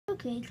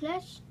Okay,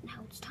 class,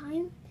 now it's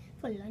time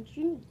for lunch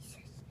and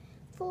recess.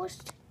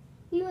 First,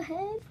 you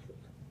have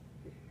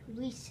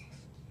recess.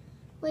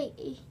 Wait,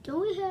 don't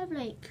we have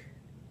like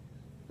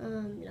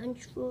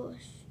lunch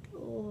first?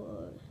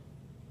 Or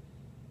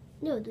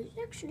no, there's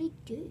actually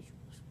days.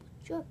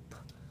 What's up?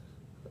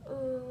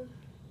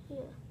 Yeah.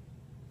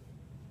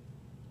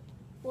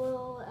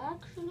 Well,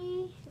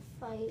 actually,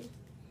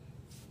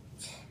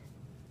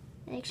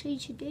 actually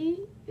today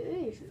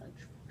is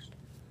lunch first.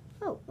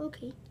 Oh,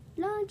 okay.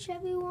 Lunch,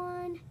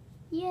 everyone!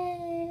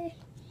 Yay!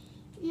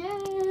 Yeah!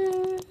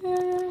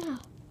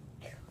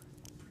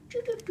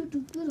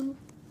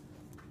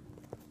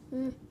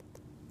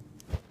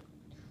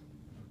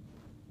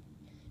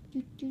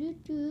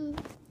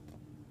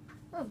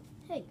 Oh,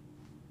 hey.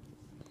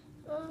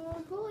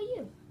 Who are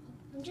you?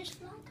 I'm just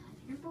Fly Guy,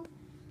 remember?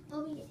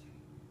 Oh,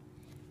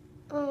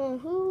 yeah.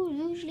 Who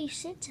usually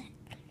sits at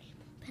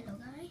Pillow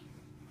Guy?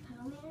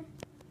 Pillow Man?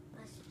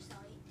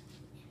 Sorry.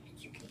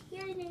 As you can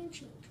hear the name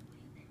change.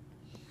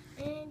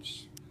 And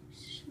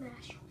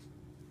smash.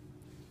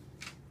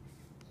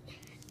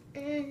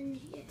 And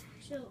yeah,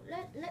 so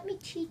let me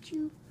teach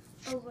you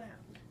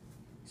around.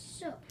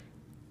 So,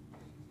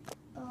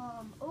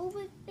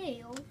 over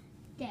there,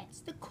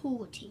 that's the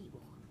core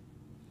table.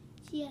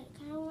 See that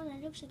kind of one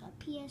that looks like a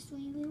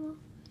PS3 remote?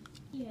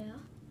 Yeah.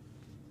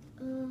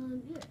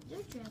 Yeah,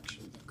 that's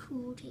actually the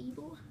cool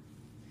table.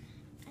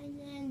 And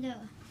then the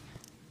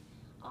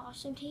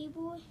awesome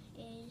table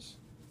is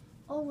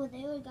over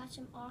there. We got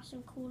some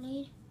awesome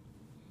Kool-Aid.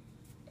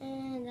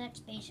 And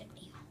that's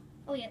basically all.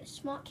 Oh yeah, the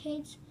smart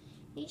kids,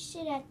 they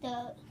sit at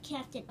the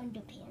Captain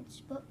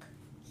Underpants book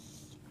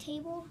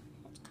table.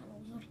 That's kind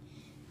of weird.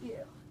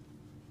 Yeah.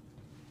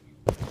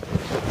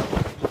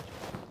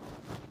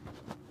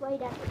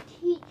 Right at the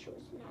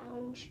teacher's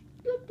lounge.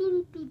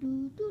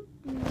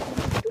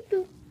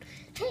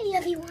 Hey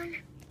everyone.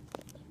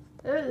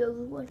 Hey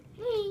everyone.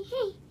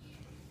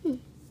 Hey.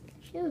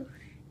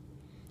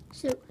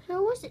 So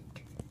how was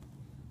it?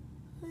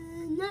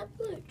 Not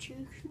much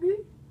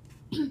actually.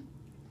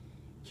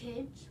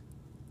 Kids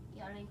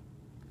yelling.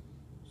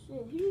 So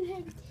who do you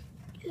have?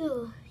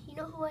 Oh, you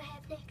know who I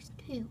have next?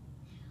 Who?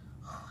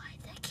 Oh,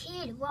 that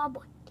kid,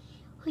 Robert.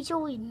 He's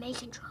always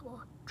making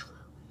trouble.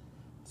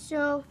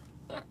 So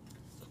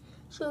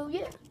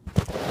yeah.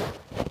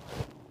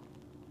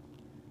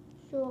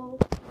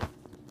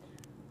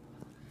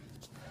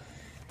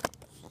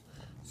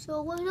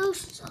 So what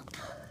else is up?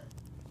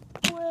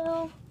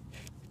 Well,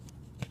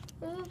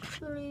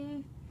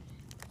 actually,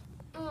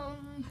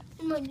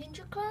 in my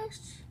ninja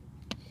class,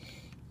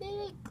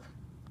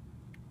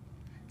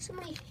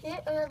 somebody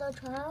hit another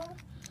child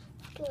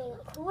doing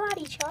a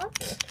karate chop,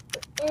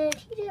 and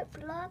he didn't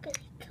block, and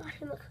he got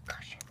him a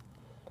concussion.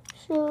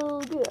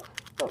 So yeah.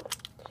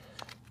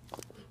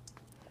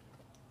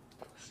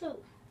 So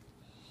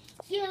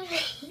yeah,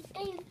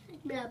 and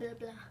blah blah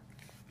blah.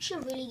 We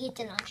should really get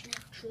to lunch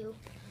now, true.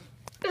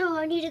 Oh,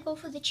 I need to go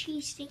for the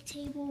cheesesteak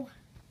table.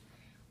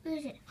 Where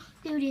is it?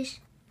 There it is.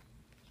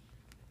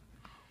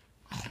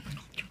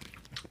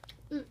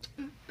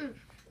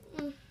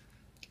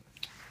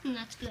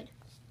 That's good.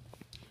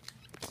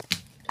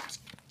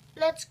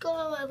 Let's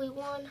go,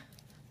 everyone.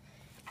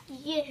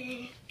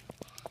 Yeah.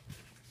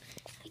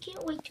 I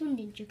can't wait to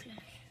ninja class.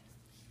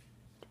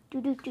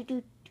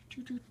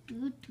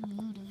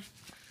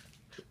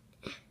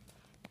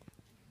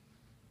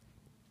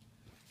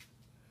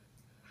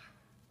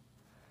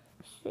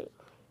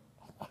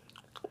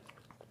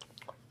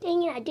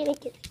 Dang it, I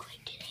didn't get it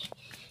quite today.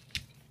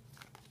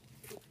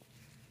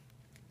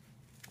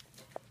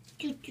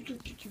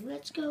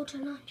 Let's go to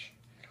lunch.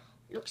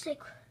 Looks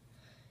like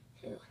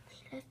they left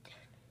there.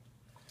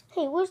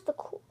 Hey, where's the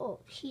oh,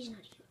 he's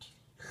not here.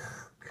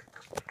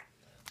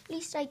 At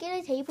least I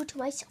get a table to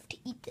myself to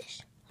eat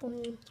this.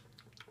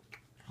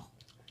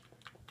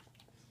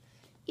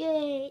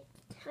 Yay!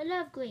 I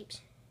love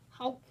grapes.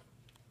 Help.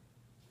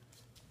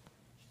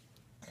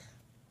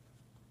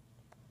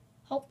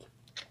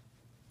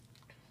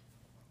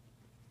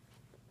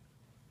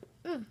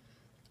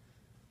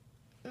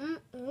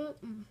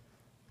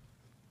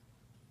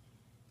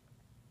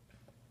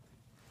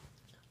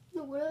 You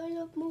know what I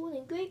love more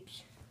than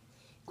grapes?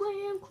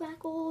 Graham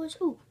crackers.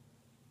 Ooh.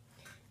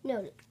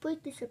 Now let's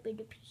break this up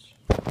into pieces.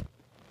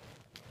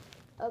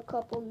 A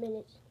couple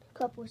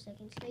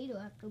seconds later,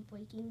 after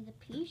breaking the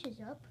pieces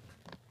up,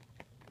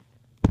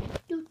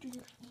 yeah,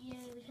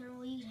 we can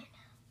all eat it.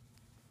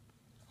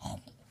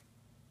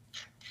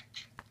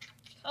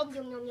 Oh,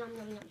 yum, yum, yum,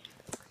 yum, yum.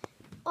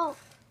 Oh.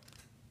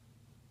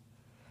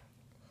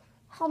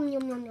 Yum,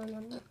 yum, yum, yum,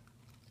 yum, yum.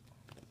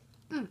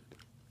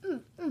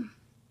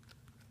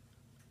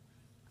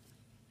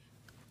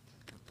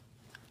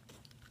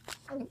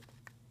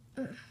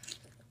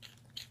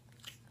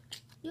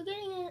 You're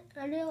getting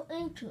a little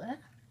into it.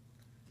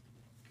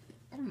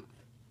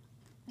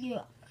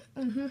 Yeah.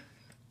 I'm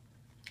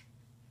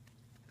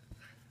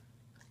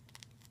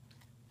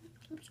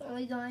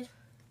sorry, guys.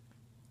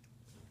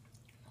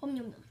 Yum,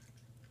 yum, yum.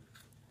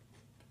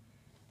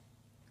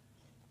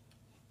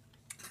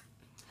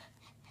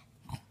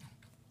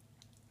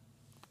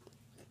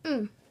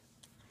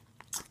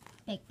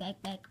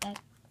 Back.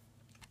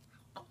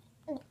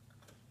 Oh.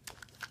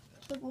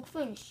 So we'll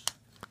finish.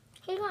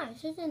 Hey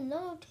guys, there's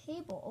another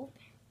table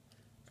open.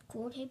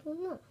 Cool table?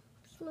 No.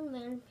 It's my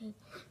man table.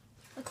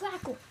 A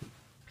crackle.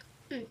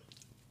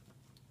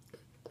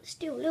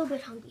 Still a little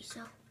bit hungry,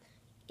 so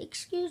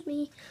excuse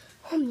me.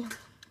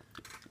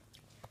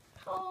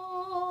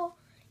 Oh,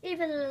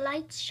 even the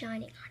light's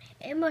shining on it.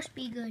 It must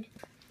be good.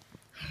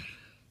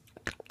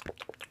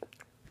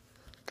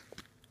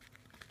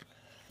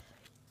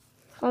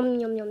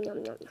 Yum.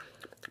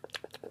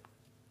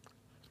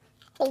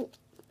 Oh.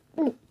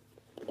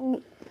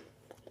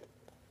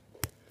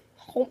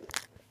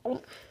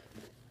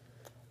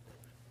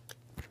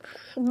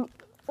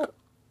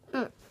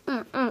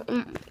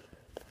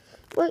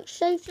 Wait,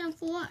 save some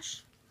for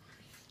us.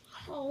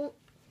 Oh.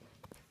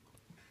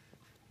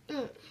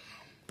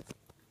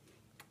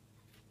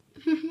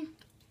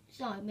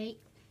 Sorry, mate.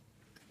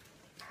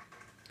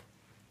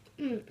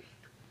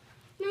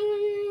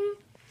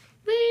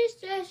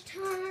 Recess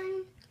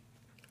time.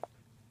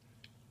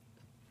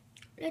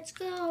 Let's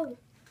go.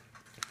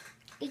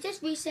 Is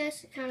this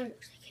recess? It kind of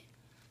looks like it.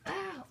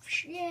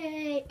 Ouch,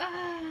 yay.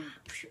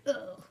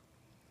 Oh.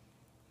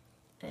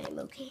 I'm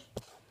okay.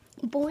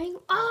 Boing.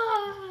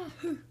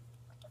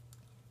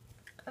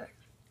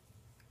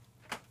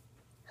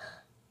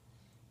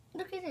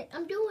 Look at it.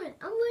 I'm doing it.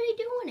 I'm really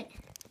doing it.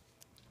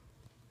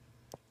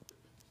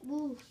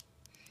 Woo.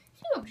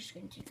 So I'm just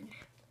going to take a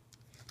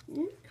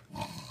nap.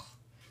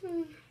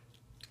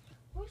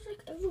 Looks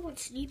like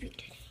everyone's sleeping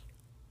today.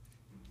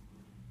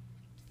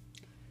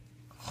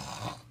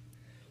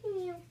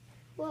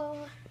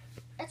 Well,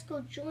 let's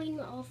go join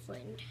our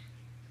friend.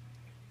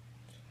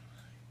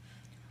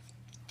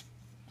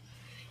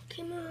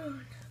 Come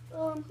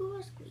on. Who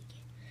was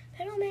squeaking?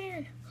 Pedal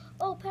Man.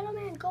 Oh, Pedal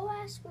Man, go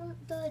ask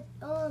the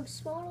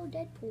smaller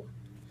Deadpool.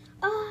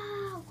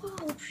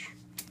 Whoa.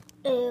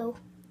 Ew.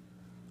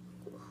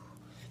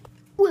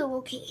 Well,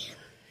 okay.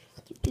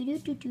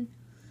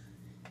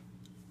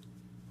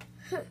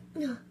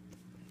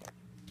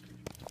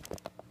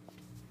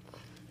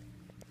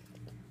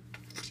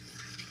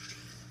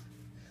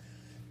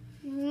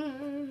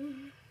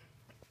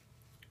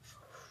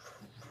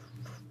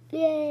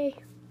 Yay.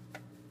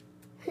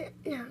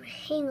 Now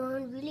hang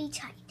on really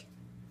tight.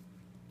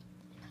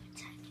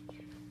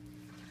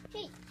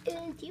 Hey,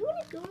 do you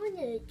want to go on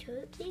the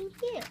turret thing?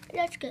 Yeah,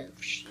 let's go.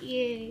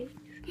 Yeah.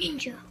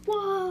 Ninja.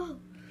 Whoa.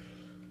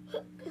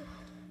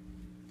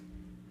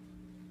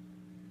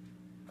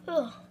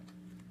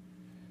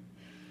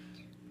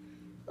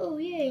 Oh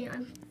yay,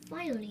 I'm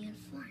finally in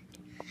front.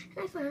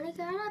 And I finally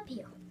got up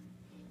here.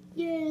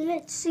 Yeah,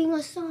 let's sing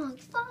a song.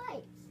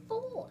 5,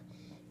 4,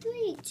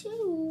 3, 2,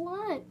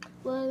 1.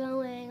 We're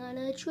going on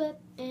a trip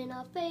in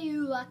a fairy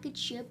rocket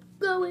ship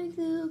going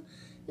through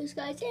the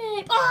sky.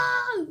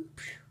 Oh!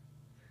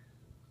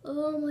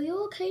 Are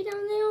you okay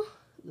down there?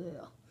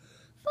 Yeah.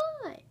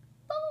 5,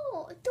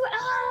 4, 3.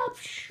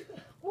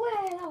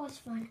 Well, that was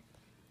fun.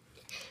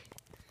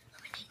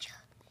 I'm a ninja.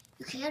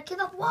 You can't give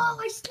up. Whoa,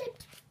 I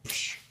slipped.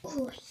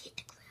 Oh, I hit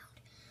the ground.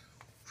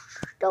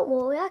 Don't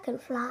worry, I can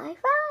fly.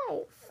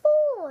 5,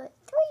 4,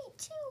 3,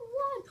 2,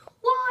 1.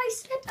 Whoa, I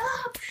slipped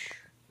up.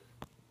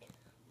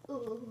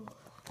 Oh.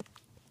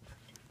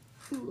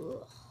 Ring.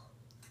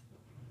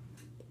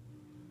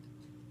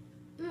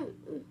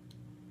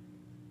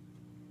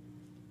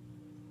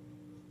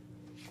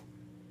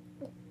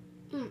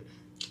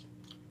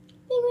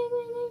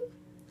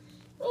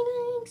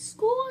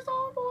 School's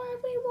over,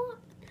 everyone.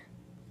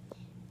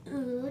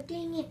 Oh,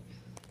 dang it.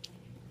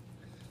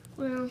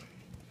 Well,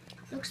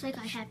 looks like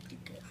I have to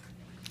go.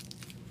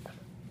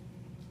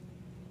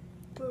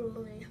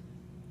 Probably.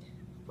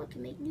 I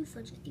can make new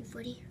friends with you,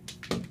 Freddy.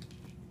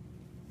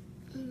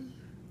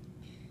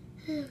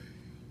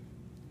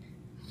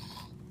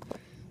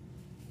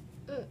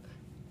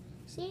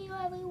 See you,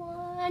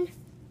 everyone.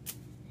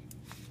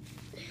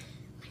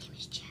 My name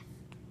is Jeff,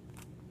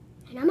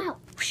 and I'm out.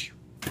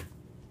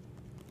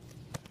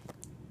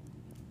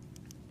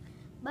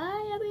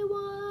 Bye,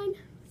 everyone.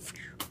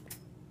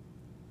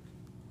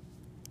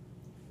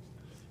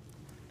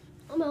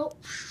 I'm out.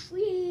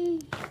 We're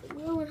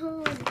going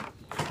home.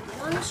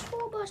 We're on a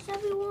school bus,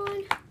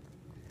 everyone.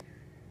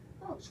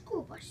 Oh,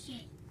 school bus,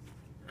 yay.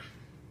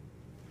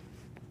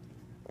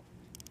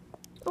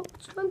 Oh,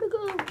 it's time to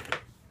go.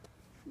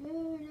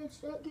 Yeah,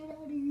 let's not get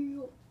out of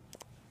here.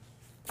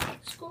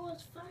 School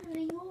is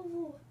finally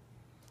over.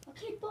 I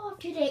can't walk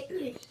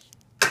today.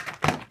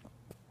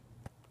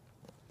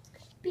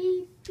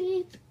 Beep,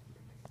 beep.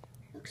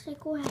 Looks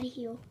like we're out of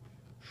here.